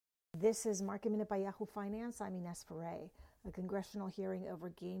This is Market Minute by Yahoo Finance. I'm Ines Ferre. A congressional hearing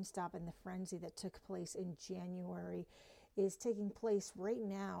over GameStop and the frenzy that took place in January is taking place right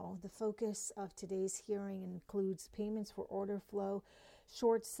now. The focus of today's hearing includes payments for order flow,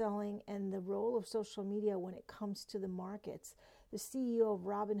 short selling, and the role of social media when it comes to the markets. The CEO of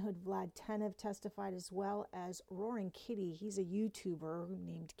Robinhood, Vlad Tenev, testified, as well as Roaring Kitty. He's a YouTuber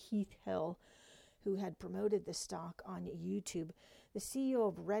named Keith Hill, who had promoted the stock on YouTube. The CEO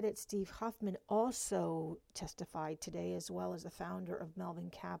of Reddit, Steve Huffman, also testified today, as well as the founder of Melvin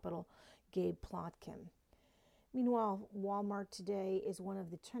Capital, Gabe Plotkin. Meanwhile, Walmart today is one of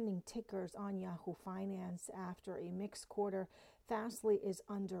the trending tickers on Yahoo Finance after a mixed quarter. Fastly is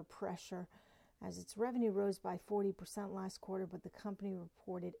under pressure as its revenue rose by 40% last quarter, but the company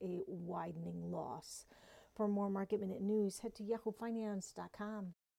reported a widening loss. For more Market Minute news, head to yahoofinance.com.